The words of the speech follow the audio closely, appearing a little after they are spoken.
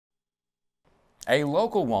A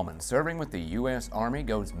local woman serving with the U.S. Army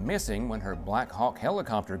goes missing when her Black Hawk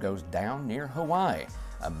helicopter goes down near Hawaii.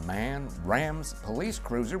 A man rams police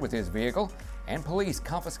cruiser with his vehicle, and police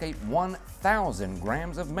confiscate 1,000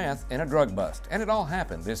 grams of meth in a drug bust. And it all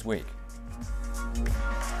happened this week.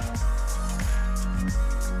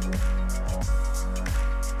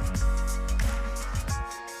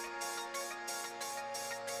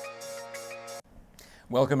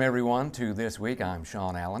 Welcome everyone to This Week. I'm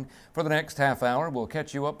Sean Allen. For the next half hour, we'll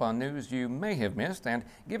catch you up on news you may have missed and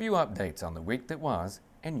give you updates on the week that was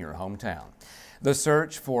in your hometown. The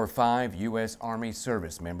search for 5 U.S. Army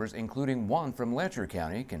service members, including one from Letcher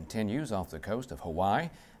County, continues off the coast of Hawaii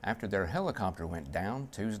after their helicopter went down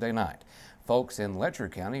Tuesday night. Folks in Letcher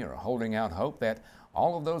County are holding out hope that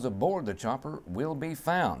all of those aboard the chopper will be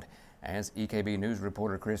found. As EKB News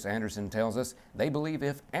reporter Chris Anderson tells us, they believe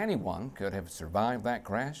if anyone could have survived that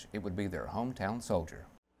crash, it would be their hometown soldier.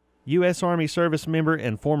 U.S. Army service member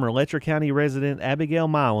and former Letcher County resident Abigail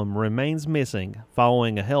Milam remains missing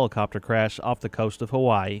following a helicopter crash off the coast of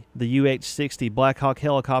Hawaii. The UH-60 Black Hawk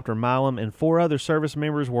helicopter Milam and 4 other service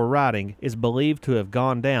members were riding is believed to have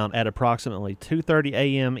gone down at approximately 2:30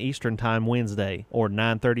 a.m. Eastern Time Wednesday, or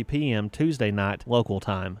 9:30 p.m. Tuesday night local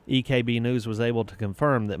time. EKB News was able to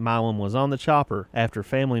confirm that Milam was on the chopper after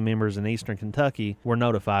family members in eastern Kentucky were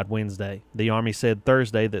notified Wednesday. The Army said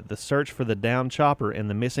Thursday that the search for the downed chopper and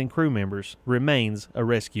the missing crew members remains a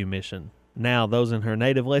rescue mission. Now, those in her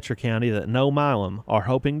native Letcher County that know Milam are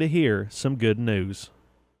hoping to hear some good news.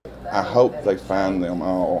 I hope they find them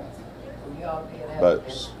all,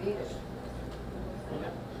 but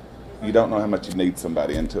you don't know how much you need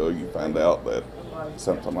somebody until you find out that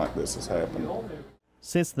something like this has happened.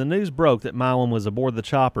 Since the news broke that Milam was aboard the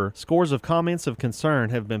chopper, scores of comments of concern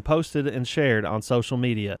have been posted and shared on social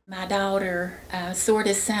media. My daughter sort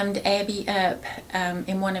of summed Abby up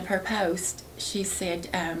in one of her posts. She said,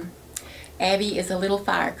 Abby is a little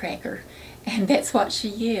firecracker, and that's what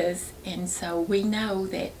she is. And so we know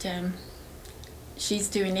that she's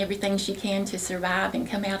doing everything she can to survive and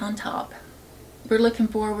come out on top. We're looking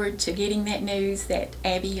forward to getting that news that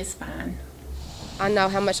Abby is fine. I know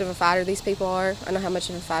how much of a fighter these people are. I know how much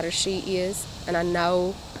of a fighter she is. And I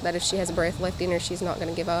know that if she has a breath left in her, she's not going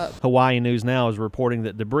to give up. Hawaii News Now is reporting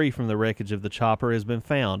that debris from the wreckage of the chopper has been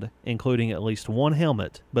found, including at least one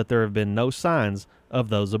helmet, but there have been no signs of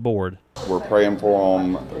those aboard. We're praying for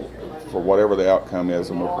them for whatever the outcome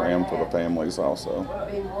is, and we're praying for the families also.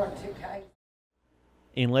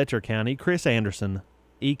 In Letcher County, Chris Anderson,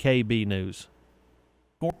 EKB News.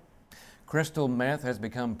 Crystal meth has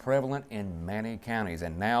become prevalent in many counties,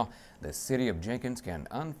 and now the city of Jenkins can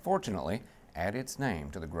unfortunately add its name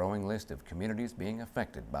to the growing list of communities being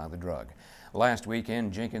affected by the drug. Last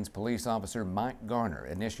weekend, Jenkins police officer Mike Garner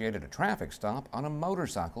initiated a traffic stop on a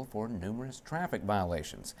motorcycle for numerous traffic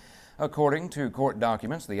violations. According to court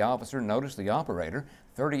documents, the officer noticed the operator,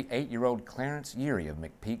 38-year-old Clarence Yeary of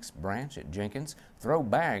McPeak's branch at Jenkins, throw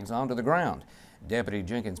bags onto the ground. Deputy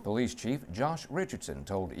Jenkins Police Chief Josh Richardson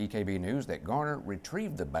told EKB News that Garner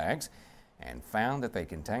retrieved the bags and found that they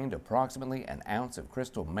contained approximately an ounce of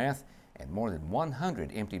crystal meth and more than 100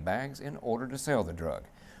 empty bags in order to sell the drug.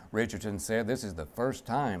 Richardson said this is the first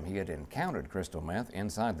time he had encountered crystal meth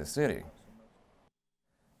inside the city.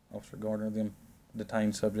 Officer Gardner then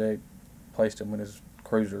detained subject, placed him in his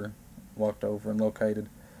cruiser, walked over and located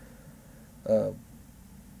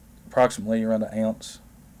approximately around an ounce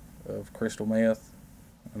of crystal meth,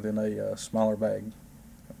 and then a smaller bag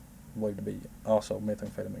believed to be also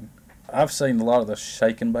methamphetamine. I've seen a lot of the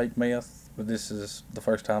shake and bake meth, but this is the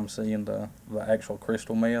first time seeing the actual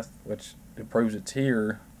crystal meth, which it proves it's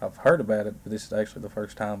here. I've heard about it, but this is actually the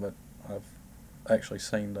first time that I've actually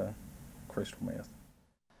seen the crystal meth.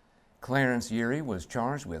 Clarence Yeary was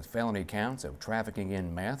charged with felony counts of trafficking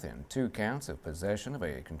in meth and 2 counts of possession of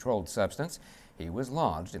a controlled substance. He was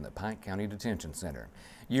lodged in the Pike County Detention Center.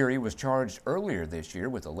 Yeary was charged earlier this year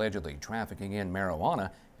with allegedly trafficking in marijuana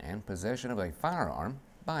and possession of a firearm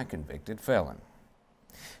by a convicted felon.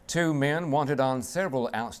 2 men wanted on several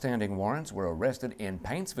outstanding warrants were arrested in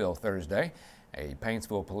Paintsville Thursday. A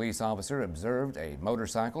Paintsville police officer observed a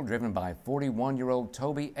motorcycle driven by 41-year-old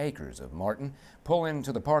Toby Akers of Martin pull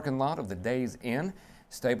into the parking lot of the Days Inn.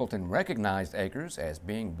 Stapleton recognized Akers as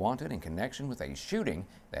being wanted in connection with a shooting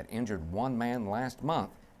that injured 1 man last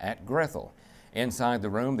month at Grethel. Inside the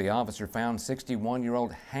room, the officer found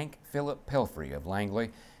 61-year-old Hank Philip Pelfrey of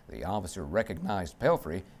Langley. The officer recognized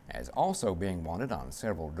Pelfrey as also being wanted on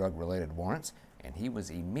several drug-related warrants, and he was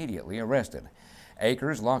immediately arrested.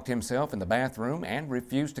 Akers locked himself in the bathroom and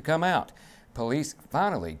refused to come out. Police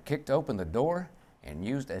finally kicked open the door and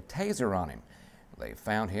used a taser on him. They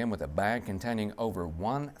found him with a bag containing over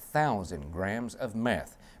 1,000 grams of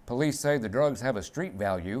meth. Police say the drugs have a street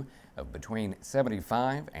value of between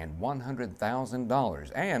 $75,000 and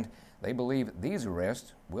 $100,000, and they believe these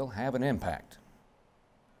arrests will have an impact.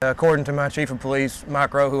 According to my chief of police,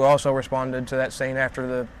 Mike Rowe, who also responded to that scene after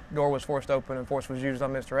the door was forced open and force was used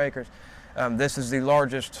on Mr. Akers, this is the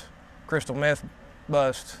largest crystal meth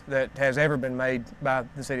bust that has ever been made by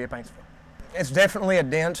the city of Paintsville. It's definitely a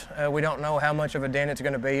dent. We don't know how much of a dent it's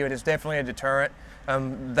going to be, but it's definitely a deterrent.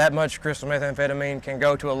 That much crystal methamphetamine can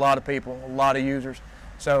go to a lot of people, a lot of users.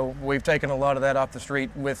 So we've taken a lot of that off the street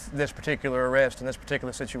with this particular arrest and this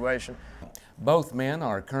particular situation. Both men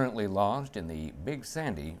are currently lodged in the Big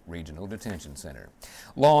Sandy Regional Detention Center.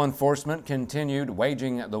 Law enforcement continued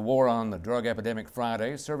waging the war on the drug epidemic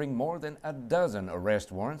Friday, serving more than a dozen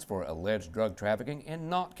arrest warrants for alleged drug trafficking in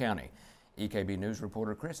Knott County. EKB News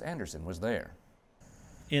reporter Chris Anderson was there.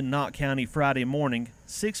 In Knott County Friday morning,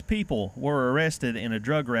 6 people were arrested in a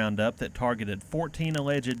drug roundup that targeted 14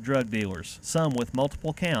 alleged drug dealers, some with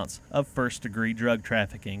multiple counts of first-degree drug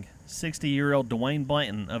trafficking. 60-year-old Dwayne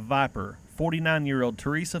Blanton of Viper, 49-year-old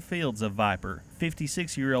Teresa Fields of Viper,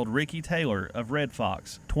 56-year-old Ricky Taylor of Red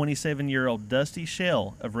Fox, 27-year-old Dusty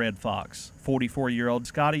Shell of Red Fox, 44-year-old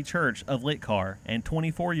Scotty Church of Litcar, and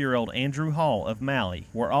 24-year-old Andrew Hall of Malley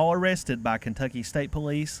were all arrested by Kentucky State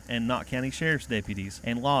Police and Knott County Sheriff's deputies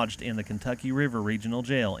and lodged in the Kentucky River Regional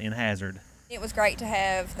Jail in Hazard. It was great to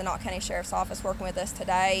have the Knott County Sheriff's Office working with us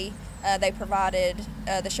today. They provided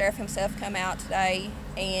the sheriff himself come out today,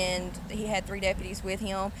 and he had 3 deputies with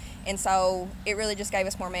him, and so it really just gave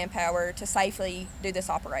us more manpower to safely do this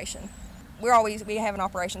operation. We have an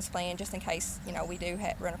operations plan just in case we do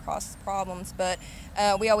run across problems, but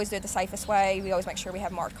we always do it the safest way. We always make sure we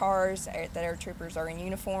have marked cars, that our troopers are in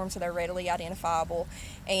uniform so they're readily identifiable,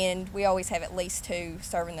 and we always have at least 2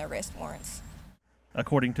 serving the arrest warrants.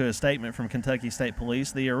 According to a statement from Kentucky State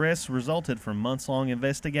Police, the arrests resulted from months-long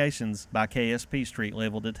investigations by KSP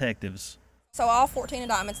street-level detectives. So all 14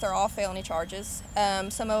 indictments, they're all felony charges.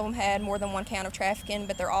 Some of them had more than 1 count of trafficking,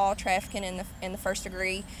 but they're all trafficking in the first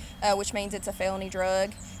degree, which means it's a felony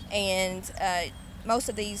drug. And most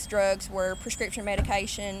of these drugs were prescription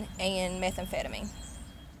medication and methamphetamine.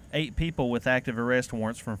 8 people with active arrest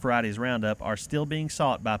warrants from Friday's roundup are still being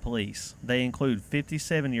sought by police. They include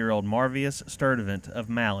 57-year-old Marvius Sturdivant of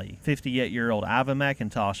Malley, 58-year-old Iva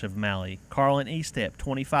McIntosh of Malley, Carlin Estep,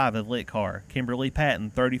 25 of Litcar, Kimberly Patton,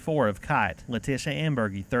 34 of Kite, Letitia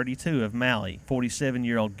Ambergy, 32 of Malley,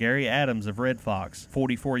 47-year-old Gary Adams of Red Fox,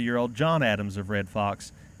 44-year-old John Adams of Red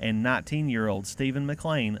Fox, and 19-year-old Stephen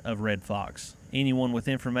McLean of Red Fox. Anyone with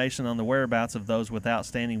information on the whereabouts of those with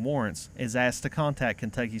outstanding warrants is asked to contact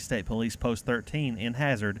Kentucky State Police Post 13 in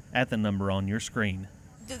Hazard at the number on your screen.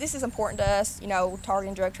 This is important to us.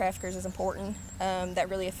 Targeting drug traffickers is important. That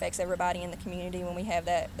really affects everybody in the community when we have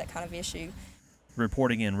that kind of issue.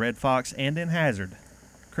 Reporting in Red Fox and in Hazard,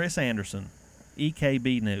 Chris Anderson,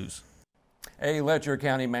 EKB News. A Letcher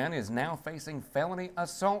County man is now facing felony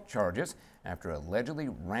assault charges after allegedly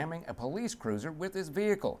ramming a police cruiser with his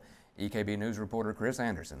vehicle. EKB News reporter Chris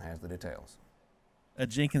Anderson has the details. A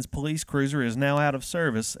Jenkins police cruiser is now out of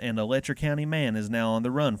service, and a Letcher County man is now on the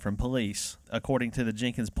run from police. According to the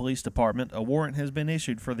Jenkins Police Department, a warrant has been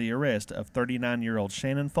issued for the arrest of 39-year-old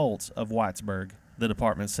Shannon Foltz of Whitesburg. The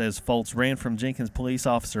department says Foltz ran from Jenkins police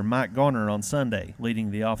officer Mike Garner on Sunday,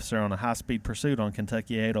 leading the officer on a high-speed pursuit on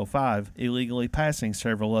Kentucky 805, illegally passing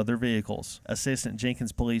several other vehicles. Assistant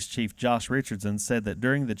Jenkins Police Chief Josh Richardson said that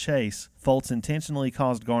during the chase, Foltz intentionally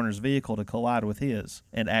caused Garner's vehicle to collide with his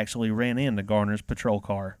and actually ran into Garner's patrol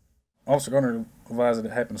car. Officer Garner advised that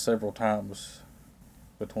it happened several times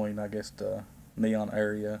between, the Neon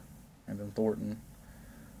area and then Thornton.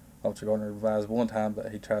 Officer Garner advised one time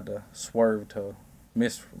that he tried to swerve to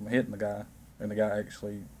miss from hitting the guy, and the guy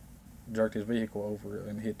actually jerked his vehicle over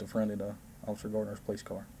and hit the front of the Officer Garner's police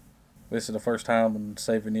car. This is the first time in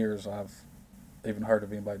 7 years I've even heard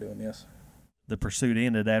of anybody doing this. The pursuit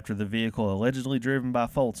ended after the vehicle allegedly driven by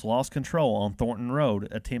Foltz lost control on Thornton Road,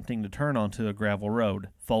 attempting to turn onto a gravel road.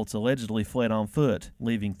 Foltz allegedly fled on foot,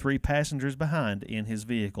 leaving 3 passengers behind in his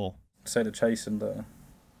vehicle. Instead of chasing the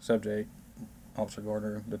subject, Officer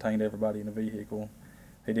Garner detained everybody in the vehicle.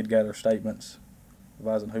 He did gather statements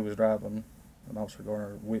advising who was driving, and Officer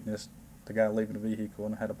Garner witnessed the guy leaving the vehicle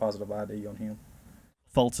and had a positive ID on him.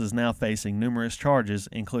 Foltz is now facing numerous charges,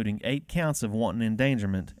 including 8 counts of wanton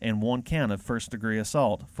endangerment and 1 count of first-degree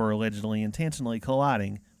assault for allegedly intentionally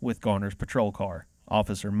colliding with Garner's patrol car.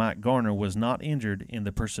 Officer Mike Garner was not injured in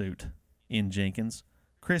the pursuit. In Jenkins,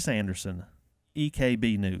 Chris Anderson,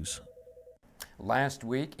 EKB News. Last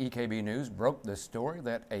week, EKB News broke the story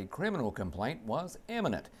that a criminal complaint was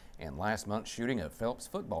imminent in last month's shooting of Phelps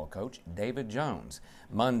football coach David Jones.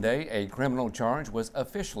 Monday, a criminal charge was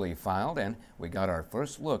officially filed, and we got our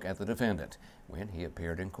first look at the defendant when he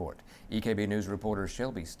appeared in court. EKB News reporter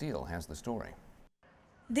Shelby Steele has the story.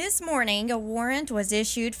 This morning, a warrant was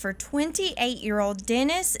issued for 28-year-old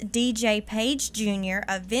Dennis DJ Page Jr.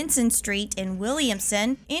 of Vinson Street in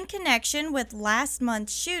Williamson in connection with last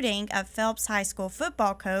month's shooting of Phelps High School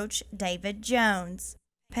football coach David Jones.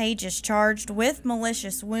 Page is charged with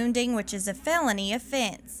malicious wounding, which is a felony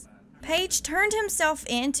offense. Page turned himself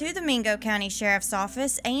in to the Mingo County Sheriff's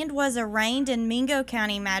Office and was arraigned in Mingo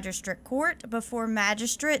County Magistrate Court before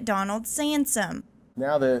Magistrate Donald Sansom.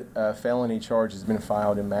 Now that a felony charge has been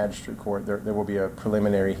filed in Magistrate Court, there will be a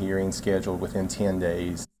preliminary hearing scheduled within 10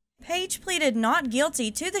 days. Page pleaded not guilty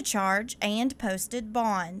to the charge and posted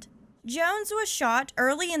bond. Jones was shot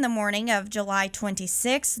early in the morning of July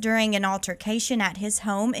 26 during an altercation at his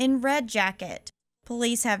home in Red Jacket.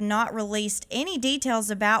 Police have not released any details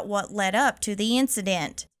about what led up to the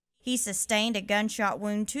incident. He sustained a gunshot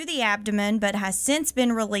wound to the abdomen but has since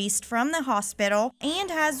been released from the hospital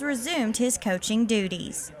and has resumed his coaching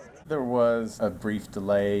duties. There was a brief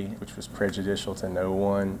delay which was prejudicial to no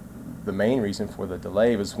one. The main reason for the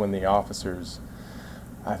delay was when the officers,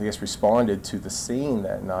 I guess, responded to the scene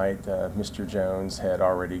that night. Mr. Jones had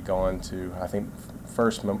already gone to, I think,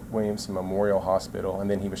 first Williamson Memorial Hospital, and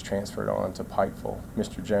then he was transferred on to Pikeville.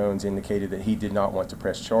 Mr. Jones indicated that he did not want to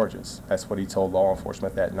press charges. That's what he told law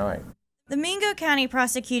enforcement that night. The Mingo County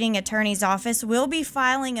Prosecuting Attorney's Office will be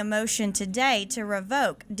filing a motion today to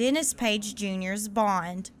revoke Dennis Page Jr.'s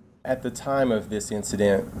bond. At the time of this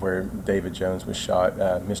incident where David Jones was shot,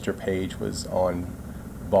 Mr. Page was on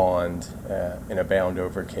bond in a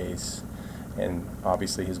bound-over case, and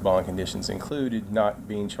obviously his bond conditions included not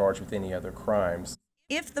being charged with any other crimes.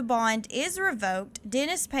 If the bond is revoked,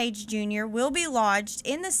 Dennis Page Jr. will be lodged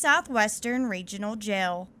in the Southwestern Regional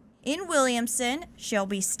Jail. In Williamson,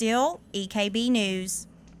 Shelby Steele, EKB News.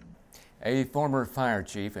 A former fire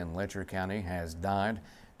chief in Letcher County has died.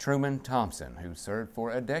 Truman Thompson, who served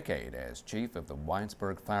for a decade as chief of the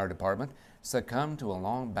Whitesburg Fire Department, succumbed to a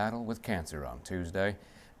long battle with cancer on Tuesday.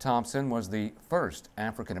 Thompson was the first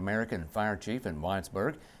African-American fire chief in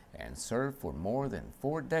Whitesburg and served for more than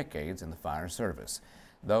 4 decades in the fire service.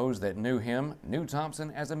 Those that knew him knew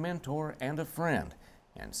Thompson as a mentor and a friend,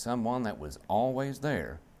 and someone that was always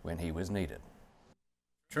there when he was needed.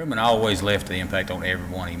 Truman always left the impact on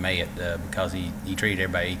everyone he met because he treated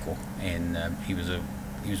everybody equal, and he was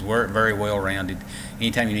very well-rounded.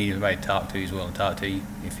 Anytime you needed somebody to talk to, he was willing to talk to you.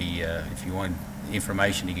 If you wanted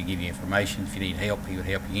information, he could give you information. If you needed help, he would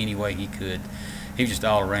help you any way he could. He was just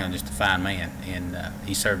all around just a fine man, and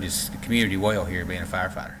he served his community well here being a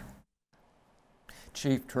firefighter.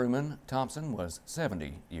 Chief Truman Thompson was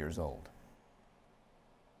 70 years old.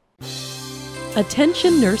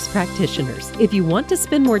 Attention nurse practitioners. If you want to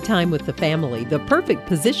spend more time with the family, the perfect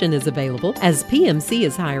position is available as PMC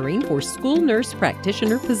is hiring for school nurse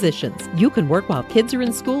practitioner positions. You can work while kids are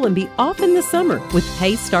in school and be off in the summer with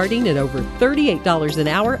pay starting at over $38 an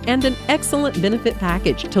hour and an excellent benefit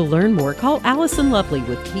package. To learn more, call Allison Lovely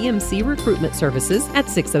with PMC Recruitment Services at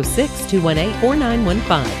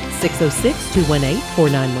 606-218-4915.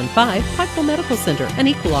 606-218-4915, Pikeville Medical Center, an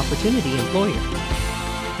equal opportunity employer.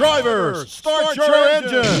 Drivers, start your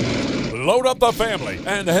engine! Load up the family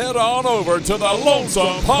and head on over to the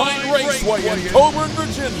Lonesome Pine Raceway in Coburn,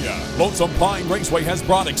 Virginia. Lonesome Pine Raceway has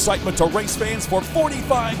brought excitement to race fans for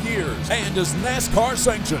 45 years and is NASCAR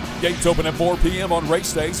sanctioned. Gates open at 4 p.m. on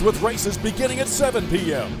race days with races beginning at 7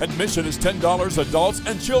 p.m. Admission is $10 adults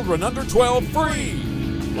and children under 12 free.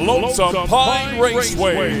 Lonesome Pine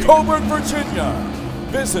Raceway, Coburn, Virginia.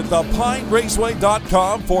 Visit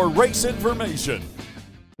thepineraceway.com for race information.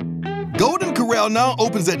 Golden Corral now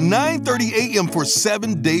opens at 9:30 a.m. for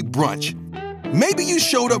 7-day brunch. Maybe you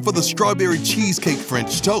showed up for the strawberry cheesecake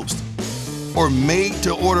French toast, or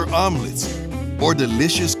made-to-order omelets, or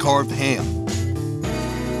delicious carved ham.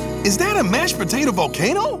 Is that a mashed potato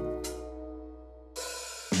volcano?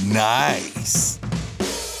 Nice.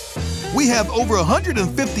 We have over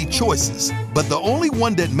 150 choices, but the only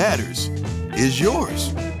one that matters is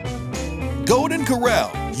yours. Golden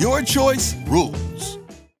Corral, your choice rules.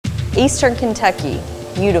 Eastern Kentucky,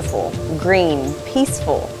 beautiful, green,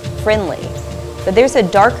 peaceful, friendly. But there's a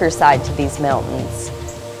darker side to these mountains.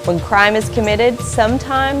 When crime is committed,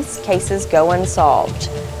 sometimes cases go unsolved.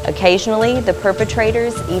 Occasionally, the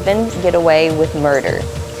perpetrators even get away with murder.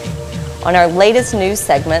 On our latest news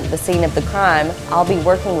segment, The Scene of the Crime, I'll be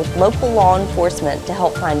working with local law enforcement to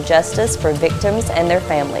help find justice for victims and their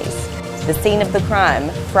families. the scene of the crime,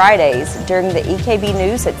 Fridays during the EKB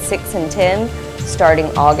News at 6 and 10, starting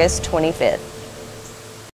August 25th.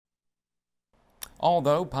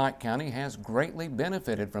 Although Pike County has greatly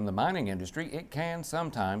benefited from the mining industry, it can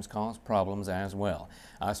sometimes cause problems as well.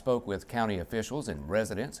 I spoke with county officials and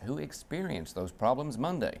residents who experienced those problems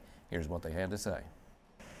Monday. Here's what they had to say.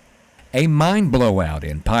 A mine blowout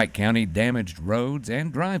in Pike County damaged roads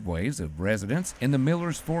and driveways of residents in the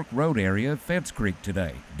Millers Fork Road area of Feds Creek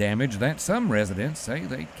today. Damage that some residents say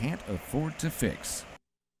they can't afford to fix.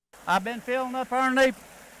 I've been filling up underneath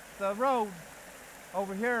the road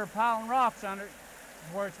over here, piling rocks under it,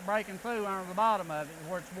 where it's breaking through under the bottom of it,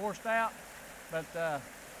 where it's washed out. But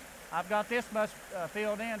I've got this much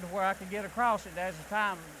filled in to where I can get across it as of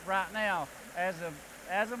time right now.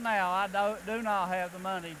 As of now, I do not have the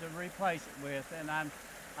money to replace it with, and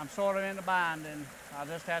I'm sort of in a bind, and I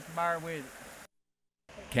just have to bear with it.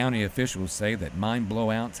 County officials say that mine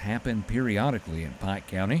blowouts happen periodically in Pike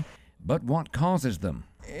County, but what causes them?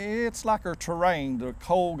 It's like our terrain. The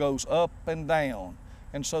coal goes up and down,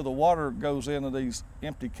 and so the water goes into these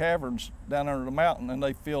empty caverns down under the mountain, and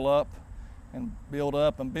they fill up and build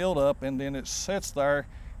up and build up, and then it sits there,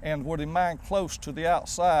 and where they mine close to the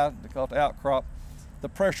outside, they call it the outcrop, the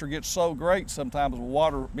pressure gets so great sometimes with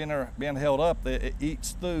water being held up that it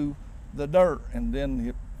eats through the dirt, and then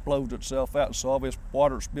it blows itself out. So all this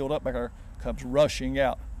water that's built up back there comes rushing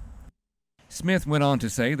out. Smith went on to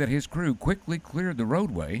say that his crew quickly cleared the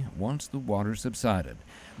roadway once the water subsided.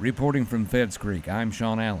 Reporting from Feds Creek, I'm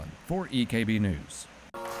Sean Allen for EKB News.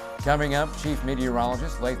 Coming up, Chief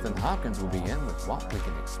Meteorologist Lathan Hopkins will be in with what we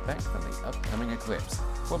can expect from the upcoming eclipse.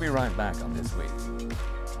 We'll be right back on This Week.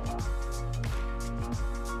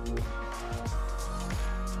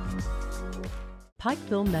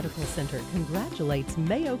 Pikeville Medical Center congratulates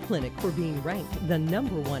Mayo Clinic for being ranked the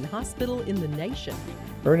 #1 hospital in the nation.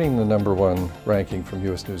 Earning the #1 ranking from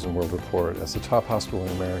U.S. News & World Report as the top hospital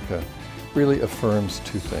in America really affirms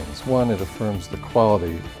two things. One, it affirms the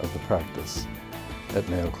quality of the practice at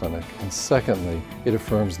Mayo Clinic, and secondly, it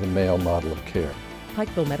affirms the Mayo model of care.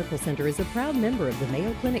 Pikeville Medical Center is a proud member of the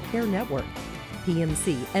Mayo Clinic Care Network.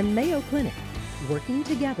 PMC and Mayo Clinic, working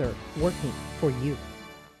together, working for you.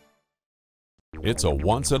 It's a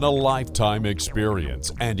once-in-a-lifetime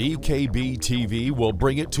experience, and EKB TV will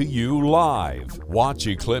bring it to you live. Watch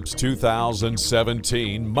Eclipse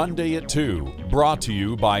 2017 Monday at 2, brought to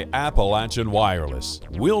you by Appalachian Wireless.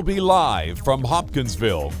 We'll be live from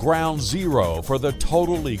Hopkinsville, Ground Zero for the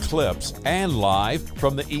total eclipse, and live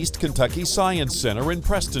from the East Kentucky Science Center in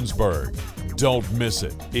Prestonsburg. Don't miss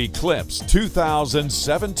it. Eclipse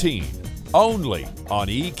 2017, only on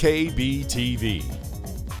EKB TV.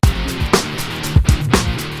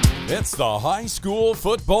 It's the High School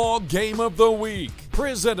Football Game of the Week,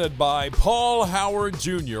 presented by Paul Howard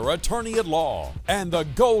Jr., Attorney at Law, and the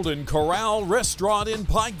Golden Corral Restaurant in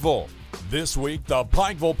Pikeville. This week, the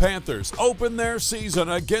Pikeville Panthers open their season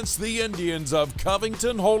against the Indians of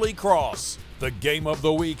Covington Holy Cross. The Game of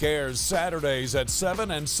the Week airs Saturdays at 7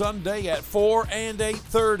 and Sunday at 4 and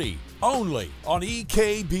 8:30, only on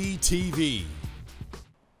EKB TV.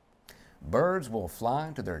 Birds will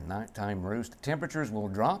fly to their nighttime roost, temperatures will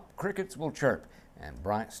drop, crickets will chirp, and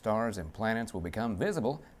bright stars and planets will become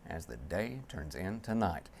visible as the day turns into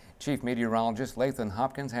night. Chief Meteorologist Lathan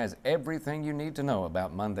Hopkins has everything you need to know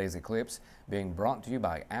about Monday's eclipse, being brought to you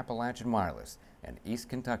by Appalachian Wireless, an East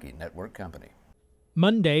Kentucky network company.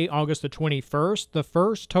 Monday, August the 21st, the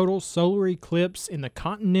first total solar eclipse in the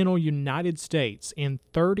continental United States in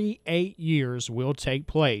 38 years will take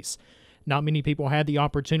place. Not many people had the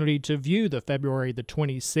opportunity to view the February the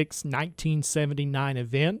 26th, 1979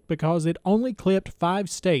 event because it only clipped 5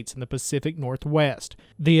 states in the Pacific Northwest.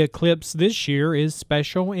 The eclipse this year is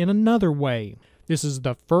special in another way. This is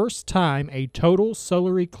the first time a total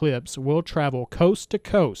solar eclipse will travel coast to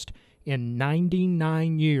coast in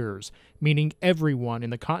 99 years, meaning everyone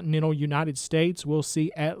in the continental United States will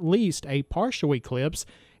see at least a partial eclipse,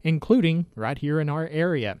 including right here in our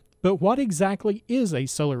area. But what exactly is a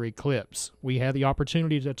solar eclipse? We had the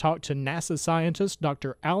opportunity to talk to NASA scientist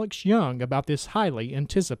Dr. Alex Young about this highly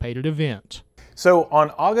anticipated event. So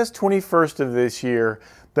on August 21st of this year,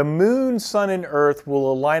 the moon, sun, and earth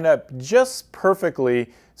will line up just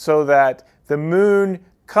perfectly so that the moon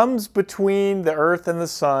comes between the earth and the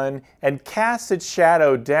sun and casts its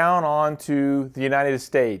shadow down onto the United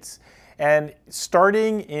States. And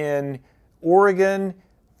starting in Oregon,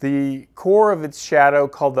 the core of its shadow,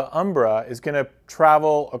 called the umbra, is going to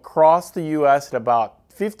travel across the U.S. at about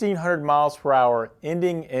 1,500 miles per hour,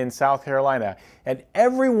 ending in South Carolina. And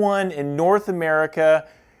everyone in North America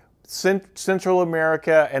Central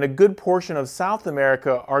America and a good portion of South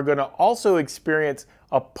America are going to also experience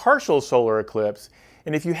a partial solar eclipse.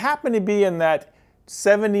 And if you happen to be in that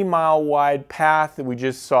 70-mile wide path that we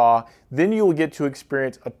just saw, then you will get to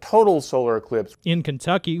experience a total solar eclipse. In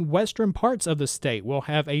Kentucky, western parts of the state will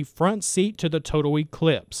have a front seat to the total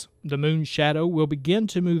eclipse. The moon's shadow will begin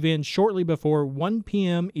to move in shortly before 1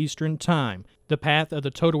 p.m. Eastern Time. The path of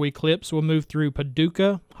the total eclipse will move through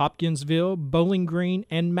Paducah, Hopkinsville, Bowling Green,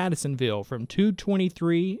 and Madisonville from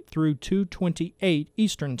 2:23 through 2:28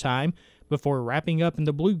 Eastern Time, before wrapping up in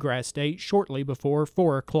the Bluegrass State shortly before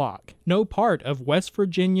 4 o'clock. No part of West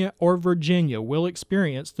Virginia or Virginia will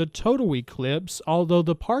experience the total eclipse, although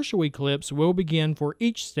the partial eclipse will begin for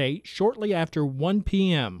each state shortly after 1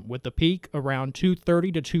 p.m., with the peak around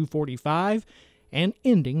 2:30 to 2:45 and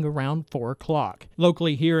ending around 4 o'clock.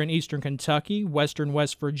 Locally here in eastern Kentucky, western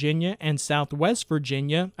West Virginia, and southwest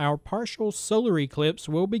Virginia, our partial solar eclipse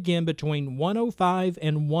will begin between 1:05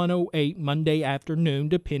 and 1:08 Monday afternoon,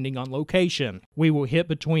 depending on location. We will hit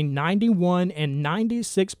between 91 and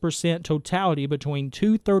 96% totality between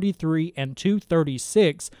 2:33 and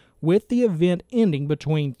 2:36, with the event ending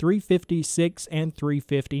between 3:56 and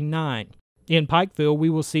 3:59. In Pikeville, we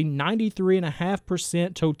will see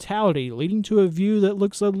 93.5% totality, leading to a view that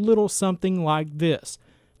looks a little something like this.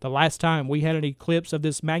 The last time we had an eclipse of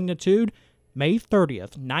this magnitude, May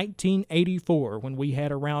 30th, 1984, when we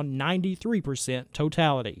had around 93%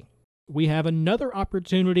 totality. We have another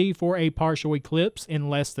opportunity for a partial eclipse in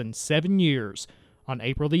less than 7 years, on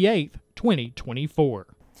April the 8th, 2024.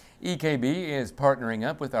 EKB is partnering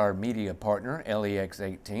up with our media partner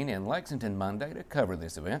LEX18 in Lexington Monday to cover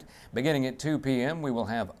this event. Beginning at 2 p.m. we will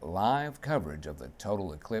have live coverage of the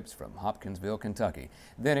total eclipse from Hopkinsville, Kentucky.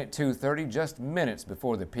 Then at 2:30, just minutes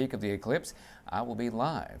before the peak of the eclipse, I will be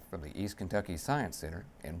live from the East Kentucky Science Center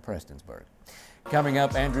in Prestonsburg. Coming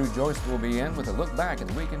up, Andrew Joyce will be in with a look back at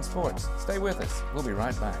the week in sports. Stay with us. We'll be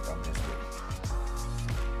right back on This Week.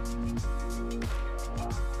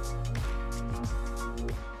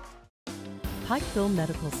 Pikeville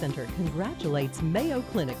Medical Center congratulates Mayo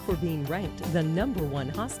Clinic for being ranked the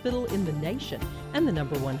 #1 hospital in the nation and the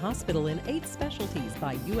 #1 hospital in 8 specialties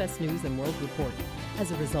by U.S. News & World Report. As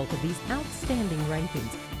a result of these outstanding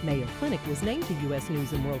rankings, Mayo Clinic was named to U.S.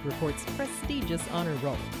 News & World Report's prestigious honor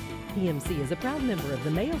roll. PMC is a proud member of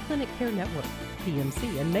the Mayo Clinic Care Network.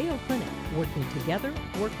 PMC and Mayo Clinic, working together,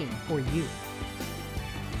 working for you.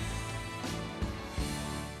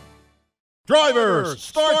 Drivers,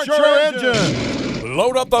 start your engine!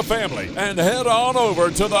 Load up the family and head on over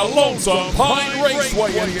to the Lonesome Pine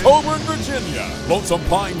Raceway in Coburn, Virginia. Lonesome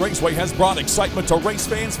Pine Raceway has brought excitement to race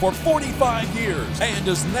fans for 45 years and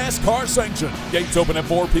is NASCAR sanctioned. Gates open at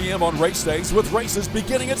 4 p.m. on race days with races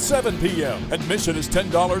beginning at 7 p.m. Admission is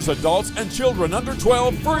 $10 adults and children under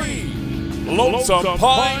 12 free. Lonesome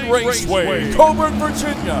Pine Raceway, Coburn,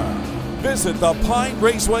 Virginia. Visit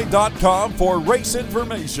thepineraceway.com for race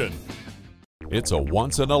information. It's a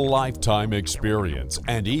once-in-a-lifetime experience,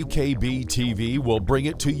 and EKB TV will bring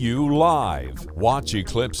it to you live. Watch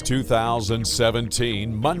Eclipse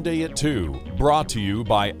 2017 Monday at 2, brought to you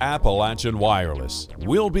by Appalachian Wireless.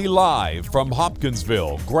 We'll be live from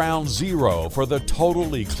Hopkinsville, Ground Zero for the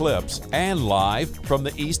total eclipse, and live from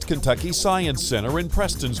the East Kentucky Science Center in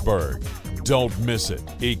Prestonsburg. Don't miss it.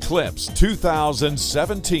 Eclipse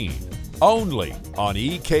 2017, only on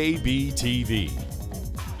EKB TV.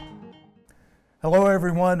 Hello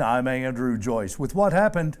everyone, I'm Andrew Joyce with what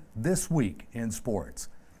happened this week in sports.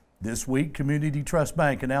 This week, Community Trust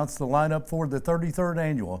Bank announced the lineup for the 33rd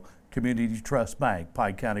Annual Community Trust Bank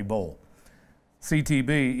Pike County Bowl. CTB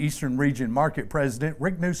Eastern Region Market President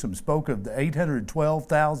Rick Newsom spoke of the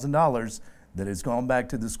 $812,000 that has gone back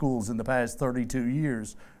to the schools in the past 32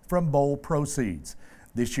 years from bowl proceeds.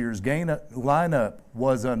 This year's lineup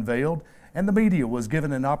was unveiled and the media was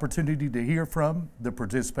given an opportunity to hear from the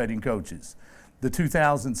participating coaches. The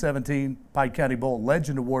 2017 Pike County Bowl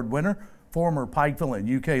Legend Award winner, former Pikeville and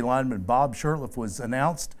UK lineman Bob Shurtleff, was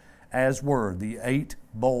announced, as were the 8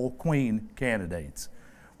 Bowl Queen candidates.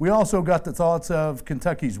 We also got the thoughts of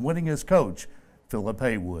Kentucky's winningest coach, Philip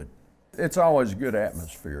Haywood. It's always a good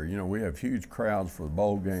atmosphere. You know, we have huge crowds for the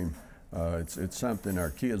bowl game. It's something our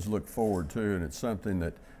kids look forward to, and it's something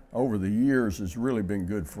that over the years has really been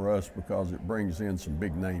good for us because it brings in some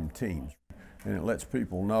big name teams. And it lets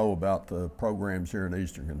people know about the programs here in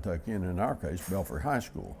Eastern Kentucky, and in our case, Belfry High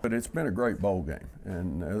School. But it's been a great bowl game,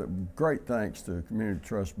 and great thanks to Community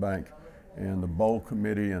Trust Bank and the bowl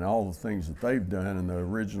committee and all the things that they've done and the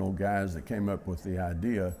original guys that came up with the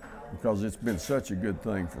idea, because it's been such a good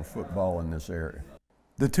thing for football in this area.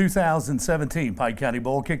 The 2017 Pike County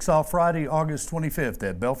Bowl kicks off Friday, August 25th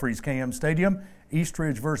at Belfry's Cam Stadium.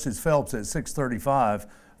 Eastridge versus Phelps at 6:35,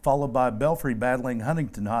 followed by Belfry battling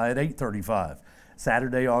Huntington High at 8:35.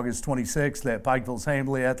 Saturday, August 26th at Pikeville's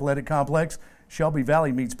Hamley Athletic Complex, Shelby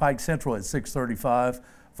Valley meets Pike Central at 6:35,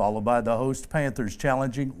 followed by the host Panthers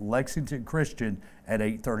challenging Lexington Christian at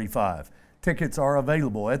 8:35. Tickets are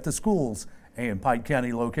available at the schools and Pike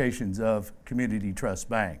County locations of Community Trust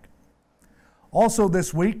Bank. Also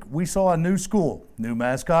this week, we saw a new school, new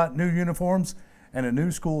mascot, new uniforms, and a new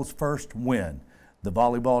school's first win. The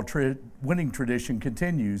volleyball winning tradition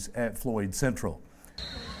continues at Floyd Central.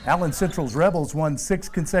 Allen Central's Rebels won 6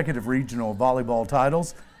 consecutive regional volleyball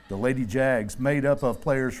titles. The Lady Jags, made up of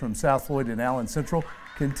players from South Floyd and Allen Central,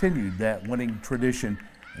 continued that winning tradition.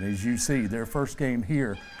 And as you see, their first game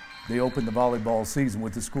here, they opened the volleyball season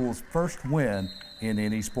with the school's first win in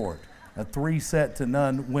any sport. A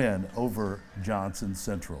 3-0 win over Johnson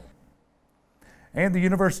Central. And the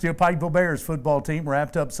University of Pikeville Bears football team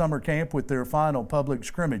wrapped up summer camp with their final public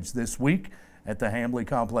scrimmage this week at the Hamley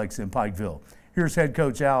Complex in Pikeville. Here's head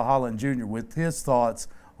coach Al Holland Jr. with his thoughts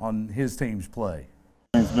on his team's play.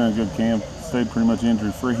 It's been a good camp. Stayed pretty much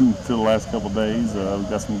injury-free until the last couple of days. We've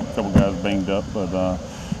got a couple guys banged up, but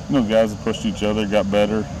guys have pushed each other, got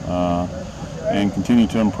better, and continue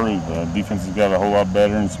to improve. Defense has got a whole lot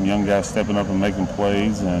better, and some young guys stepping up and making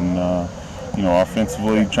plays, and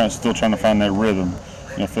offensively still trying to find that rhythm.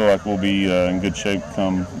 I feel like we'll be in good shape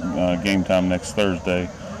come game time next Thursday.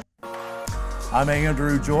 I'm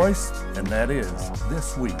Andrew Joyce, and that is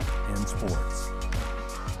This Week in Sports.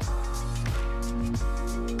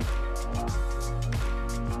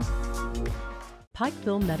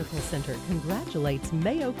 Pikeville Medical Center congratulates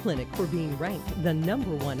Mayo Clinic for being ranked the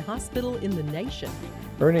 #1 hospital in the nation.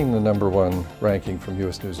 Earning the #1 ranking from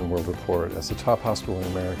U.S. News & World Report as the top hospital in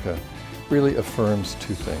America really affirms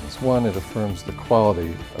two things. One, it affirms the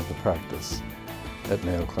quality of the practice at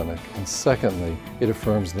Mayo Clinic, and secondly, it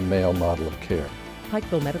affirms the Mayo model of care.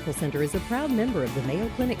 Pikeville Medical Center is a proud member of the Mayo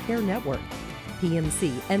Clinic Care Network.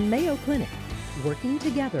 PMC and Mayo Clinic, working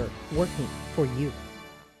together, working for you.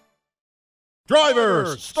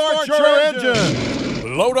 Drivers, start your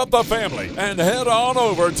engine! Load up the family and head on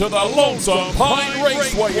over to the Lonesome Pine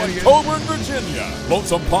Raceway in Coburn, Virginia.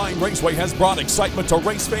 Lonesome Pine Raceway has brought excitement to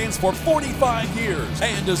race fans for 45 years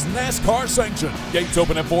and is NASCAR sanctioned. Gates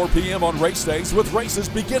open at 4 p.m. on race days with races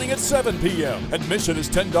beginning at 7 p.m. Admission is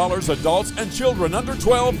 $10 adults and children under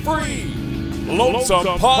 12 free.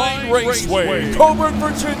 Lonesome Pine Raceway, Coburn,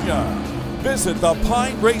 Virginia. Visit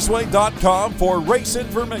thepineraceway.com for race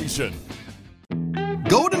information.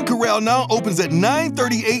 Golden Corral now opens at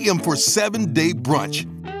 9:30 a.m. for 7-day brunch.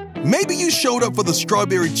 Maybe you showed up for the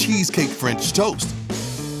strawberry cheesecake French toast,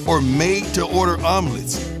 or made-to-order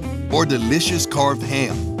omelets, or delicious carved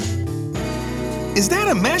ham. Is that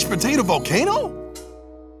a mashed potato volcano?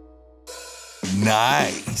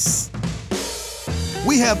 Nice.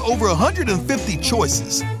 We have over 150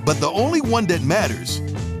 choices, but the only one that matters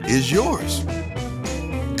is yours.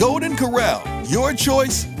 Golden Corral, your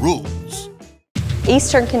choice rules.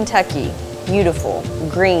 Eastern Kentucky, beautiful,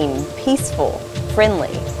 green, peaceful,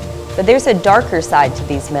 friendly. But there's a darker side to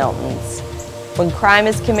these mountains. When crime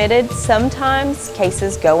is committed, sometimes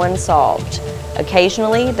cases go unsolved.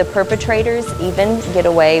 Occasionally, the perpetrators even get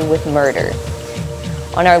away with murder.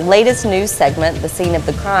 On our latest news segment, The Scene of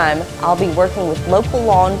the Crime, I'll be working with local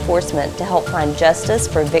law enforcement to help find justice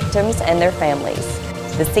for victims and their families.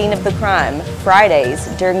 The Scene of the Crime, Fridays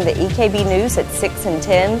during the EKB News at 6 and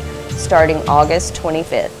 10, starting August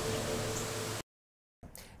 25th.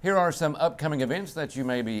 Here are some upcoming events that you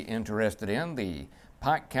may be interested in. The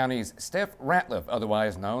Pike County's Steph Ratliff,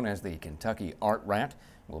 otherwise known as the Kentucky Art Rat,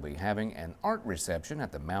 will be having an art reception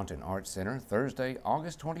at the Mountain Arts Center Thursday,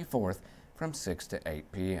 August 24th from 6 to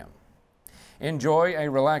 8 p.m. Enjoy a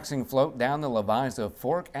relaxing float down the Leviza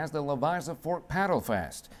Fork as the Leviza Fork Paddle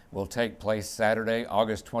Fest will take place Saturday,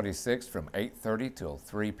 August 26th from 8:30 till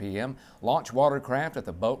 3 p.m. Launch watercraft at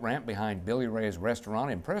the boat ramp behind Billy Ray's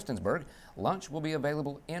Restaurant in Prestonsburg. Lunch will be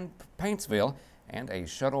available in Paintsville and a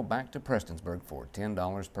shuttle back to Prestonsburg for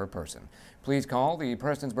 $10 per person. Please call the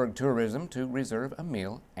Prestonsburg Tourism to reserve a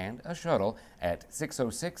meal and a shuttle at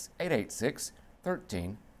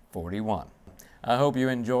 606-886-1341. I hope you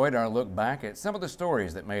enjoyed our look back at some of the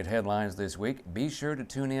stories that made headlines this week. Be sure to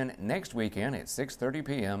tune in next weekend at 6:30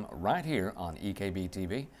 p.m. right here on EKB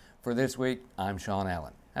TV. For This Week, I'm Sean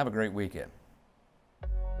Allen. Have a great weekend.